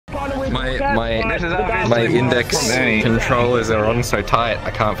My index controllers are on so tight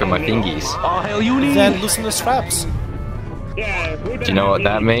I can't feel my fingies. Oh hell, you need. Then loosen the straps. Do you know what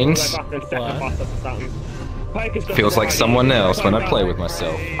that means? Feels like someone else when I play with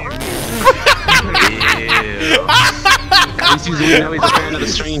myself. At least we know he's a fan of the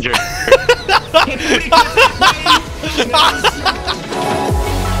stranger.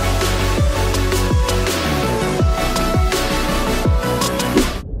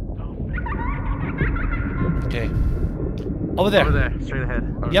 Okay. Over there. Over there, straight ahead.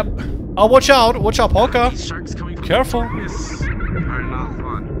 Yep. Oh, watch out, PoKa. Sharks coming from Careful. this are not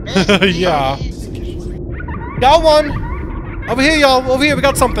fun. Yeah. Got one! Over here, y'all. Over here, we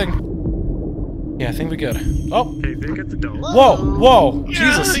got something. Yeah, I think we're good. Oh. Okay, they get the dough. Whoa, whoa.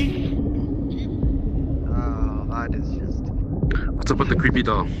 Jesus. Oh, that is just... What's up with the creepy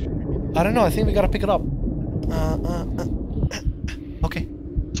doll? I don't know. I think we gotta pick it up. Okay.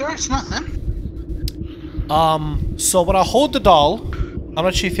 Sure, it's not them. So when I hold the doll, I'm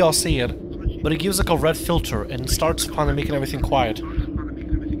not sure if y'all see it, but it gives like a red filter and starts finally making everything quiet.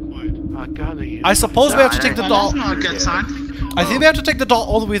 I suppose we have to take the doll. That's not a good sign. I think we have to take the doll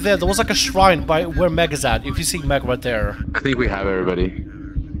all the way there. There was like a shrine by where Meg is at. If you see Meg right there. I think we have everybody.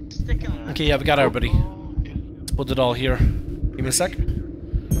 Okay, yeah, we got everybody. Let's put the doll here. Give me a sec.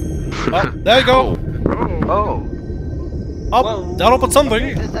 Oh, there you go. Oh. Oh, that'll put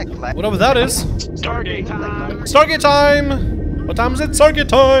something. Whatever that is. Stargate time! Stargate time! What time is it? Stargate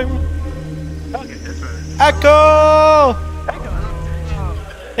time! Okay, that's better. Echo!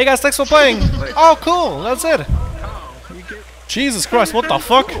 Hey guys, thanks for playing! Oh, cool! That's it! Jesus Christ, what the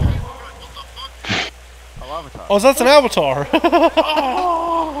fuck? Oh, that's an avatar!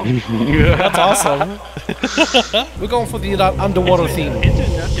 That's awesome! We're going for the underwater theme.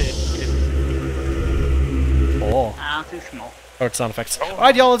 Oh. Too small. Or sound effects.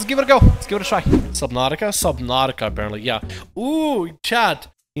 Alright, y'all, let's give it a go. Let's give it a try. Subnautica, apparently, yeah. Ooh, chat.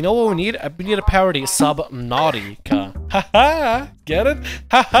 You know what we need? We need a parody. Sub-Nauty-Ca. Haha! Get it?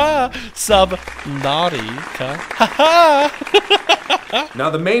 Haha! Sub-Nauty-Ca. Haha! Now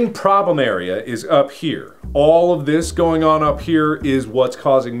the main problem area is up here. All of this going on up here is what's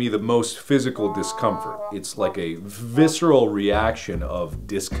causing me the most physical discomfort. It's like a visceral reaction of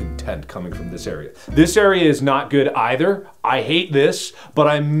discontent coming from this area. This area is not good either. I hate this, but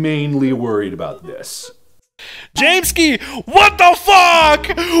I'm mainly worried about this. Jameskii, what the fuck?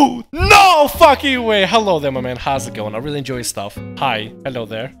 No fucking way. Hello there, my man. How's it going? I really enjoy your stuff. Hi. Hello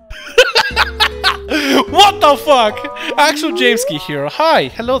there. What the fuck? Actual Jameskii here. Hi.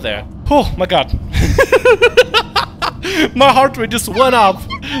 Hello there. Oh my god. My heart rate just went up.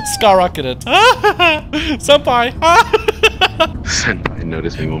 Skyrocketed. Senpai. Senpai,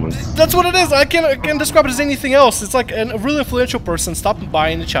 notice me moments. That's what it is. I can't describe it as anything else. It's like a really influential person stopping by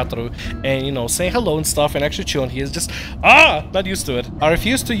in the chat room and, you know, saying hello and stuff and actually chilling. He is just, not used to it. I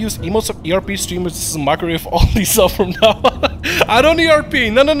refuse to use emotes of ERP streamers. This is microwave only stuff from now on. I don't ERP.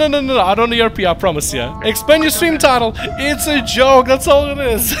 No. I don't ERP, I promise you. Explain your stream title. It's a joke. That's all it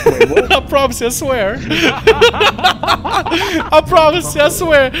is. I promise you, I swear. I promise you, I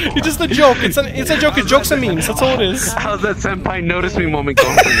swear. It's just a joke. It's a joke. It's jokes and memes. That's all it is. How's that Senpai notice me moment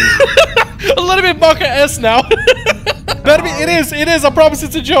going for you? A little bit PoKa S now. Better be, it is, I promise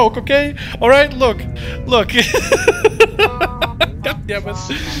it's a joke, okay? Alright, look. God damn it.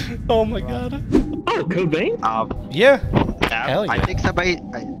 Oh my god. Oh, Code Vein? Yeah. Hell yeah. I think somebody...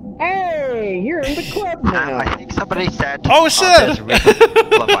 Hey, you're in the club now. I think somebody said... Oh shit!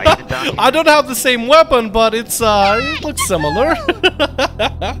 I don't have the same weapon, but it's, it looks similar.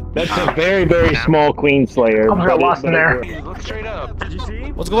 That's a very, very small Queen Slayer. I'm lost in there. Look straight up. Did you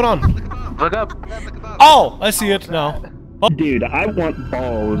see? What's going on? Look up. Oh, I see it now. Oh. Dude, I want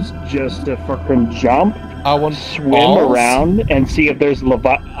balls just to fucking jump, I want swim balls? around, and see if there's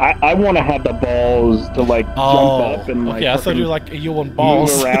I want to have the balls to like jump up and like. Okay, I thought you were like you want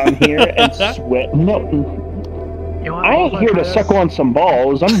balls. Move around here and sweat. No, I ain't here to suck on some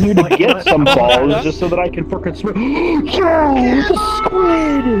balls. I'm here to get some balls just so that I can fucking swim. Yo, the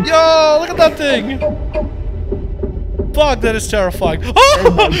squid! Yo, look at that thing! Fuck, that is terrifying.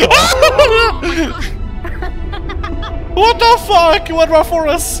 Oh my god. What the fuck? He went right for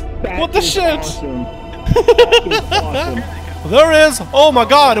us. What the is shit? Awesome. That is awesome. There is. Oh my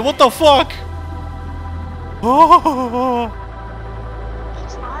god, what the fuck? Oh.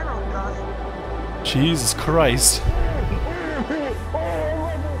 Jesus Christ.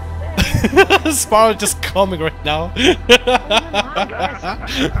 Sparrow just coming right now.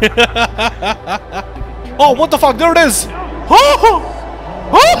 Oh, what the fuck? There it is. Oh.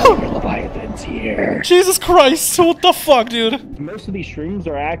 Oh. It's here. Jesus Christ! What the fuck, dude? Most of these shrooms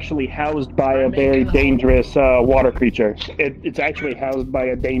are actually housed by a very dangerous water creature. It's actually housed by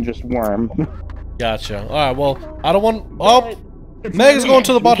a dangerous worm. Gotcha. Alright, well, I don't want... Oh! Meg's going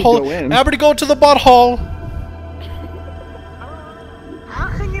to the butthole. Everybody go to the butthole. How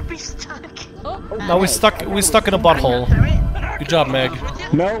can you be stuck? No, we're stuck in a butthole. Good job, Meg.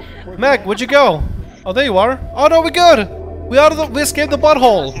 No. Meg, where'd you go? Oh, there you are. Oh no, we're good. We escaped the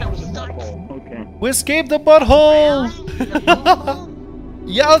butthole. Okay. We escaped the butthole.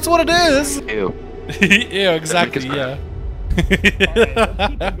 Yeah, that's what it is. Ew. Yeah, exactly. Yeah.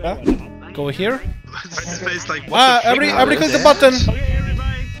 Go here. Ah, everybody click the button.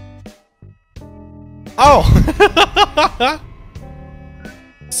 Oh.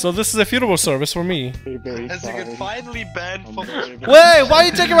 So this is a funeral service for me. As you can finally ban for Wait, why are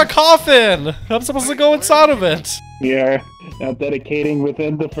you taking my coffin? I'm supposed to go inside of it. We are now dedicating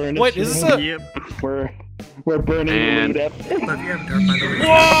within the furnace. Wait, is this a... Yep. We're burning the loot up. What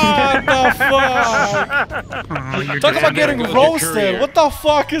the fuck? Talk about getting roasted. What the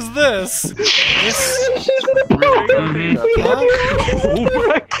fuck is this?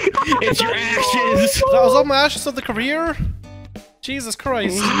 It's your ashes. That was all my ashes of the career? Jesus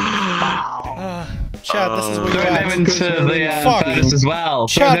Christ. Chad, this is where you're at. Into the Fuck. furnace as well.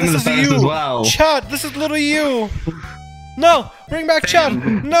 Chad, Throw them this in the is furnace you. as well. Chad, this is literally you. No, bring back Chad.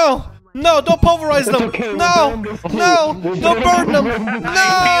 No, no, don't pulverize them. Okay, No, no, don't burn them.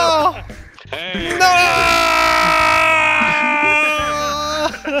 No, no.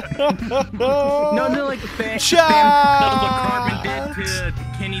 No, they're like the Chad. carbon did to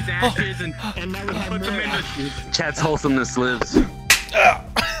Kenny's ashes, and now we have more. Chad's wholesomeness lives.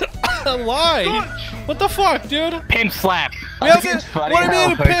 Why? What the fuck, dude? Pin slap. What do you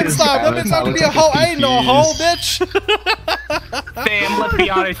mean pin stop? That means I have to be a hoe. I ain't no hoe, bitch. Sam, let's be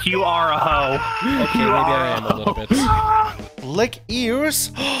honest, you are a hoe. Okay, maybe I am a little bit. Lick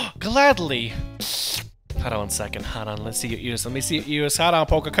ears? Gladly. Hold on 1 second. Hold on. Let's see your ears. Let me see your ears. Hold on,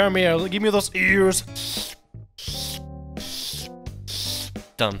 PoKa. Come here. Give me those ears.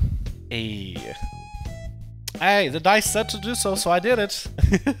 Done. Hey. Hey, the dice said to do so, so I did it.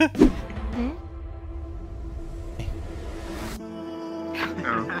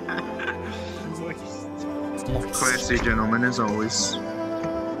 Classy gentleman as always.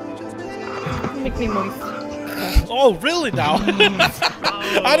 Make me moist. Oh, really now?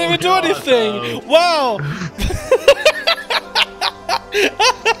 I didn't even do anything! Wow!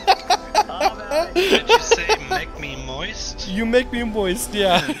 Did you say make me moist? You make me moist,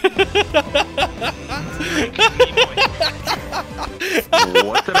 yeah.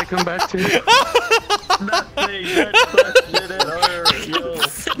 What did I come back to? Nothing. That question it over.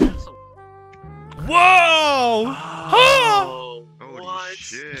 Whoa! Holy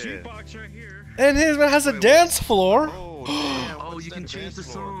shit. And his man has a dance floor. Oh, you can change the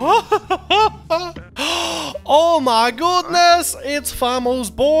song. Oh my goodness! It's Famous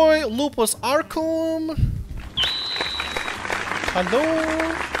Boy, Lupus Arcum. Hello,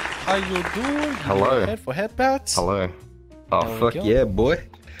 how you doing? Hello. Head for headbats. Hello. Oh, There we fuck go. yeah, boy.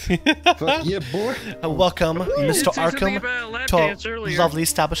 Fuck yeah, boy. Welcome, Mr. Arcum, to our lovely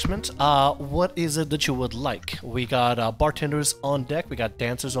establishment. What is it that you would like? We got bartenders on deck, we got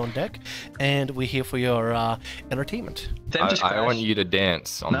dancers on deck, and we're here for your entertainment. I want you to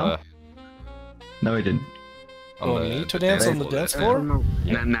dance on the... No, he didn't. Oh, me to dance on the dance floor? Now,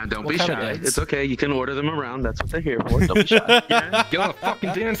 don't What be kind of shy. dance? It's okay. You can order them around. That's what they're here for. Don't be shy. Get on the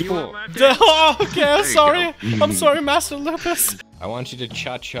fucking dance floor. Oh, okay, I'm sorry. I'm sorry, Master Lupus. I want you to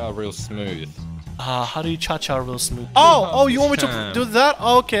cha-cha real smooth. How do you cha-cha real smooth? Oh, you want me to do that?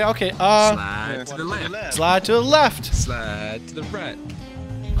 Okay, okay. Slide to the left. Slide to the left. Slide to the right.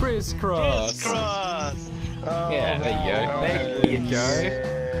 Crisscross. Yeah, there you go. There you go.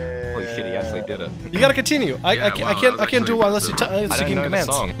 Holy shit, he actually did it. You gotta continue. I can't do it unless you I don't give know the commands.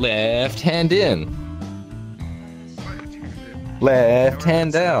 song. Left hand in. Left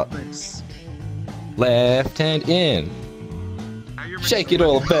hand out. Left hand in. Shake it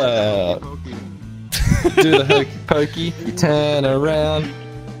all about. Do the hokey pokey. You turn around.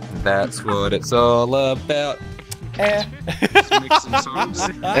 That's what it's all about. Just make some songs.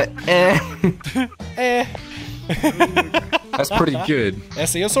 That's pretty good.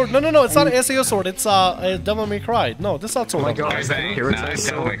 SAO sword? No, it's not an SAO sword. It's a Devil May Cry. No, this is not sword. Oh my god, is that Kirito's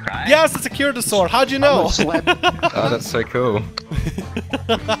sword? Yes, it's a Kirito sword. How'd you know? Oh, that's so cool.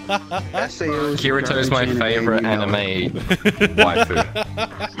 Kirito's my favorite anime waifu.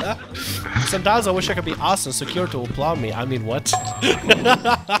 Sometimes I wish I could be awesome so Kirito will applaud me. I mean, what? Wait,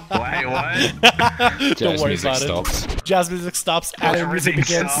 what? Don't worry about stops. it. Jazz music stops and music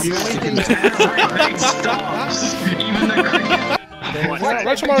begins. Everything stops. Even the cricket.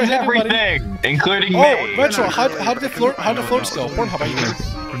 Retro Mario, hey everybody. Everything, including Oh, me. Retro, how did the floats go? Pornhub, how you doing?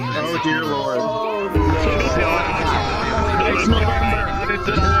 Oh dear lord.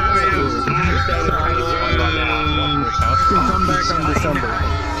 Come back on December.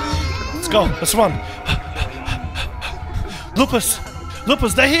 Let's go, let's run. Lupus,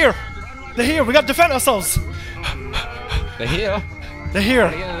 they're here. They're here, we gotta defend ourselves. They're here. They're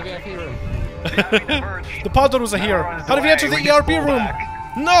here. The Podorus are here. How do we enter the ERP room?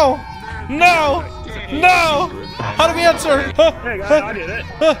 No! How do we enter? Hey, I did it.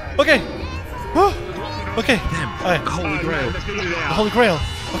 Okay. Okay. Alright. Holy Grail. The Holy Grail.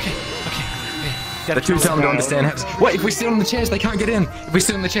 Okay. The two tell them to understand how. Wait, if we sit on the chairs, they can't get in. If we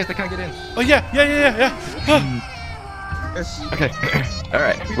sit on the chairs, they can't get in. Oh yeah. Okay.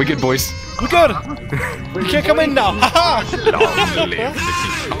 Alright, we good, boys. We good. We can't come in now. Haha.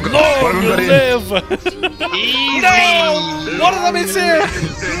 Long live. No. One of them is here.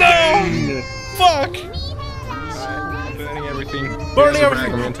 No. Fuck. Burning everything. Burning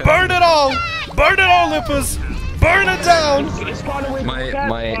everything. Burn it all. Burn it all, Lupus. Burn it down.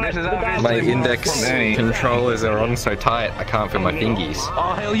 My index controllers are on so tight I can't feel my fingies.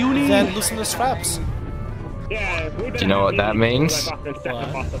 Oh, hell, you need. Then loosen the straps. Do you know what that means?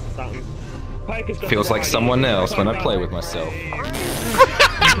 Feels like someone else when I play with myself.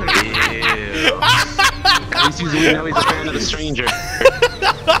 At least we know he's a fan of the stranger.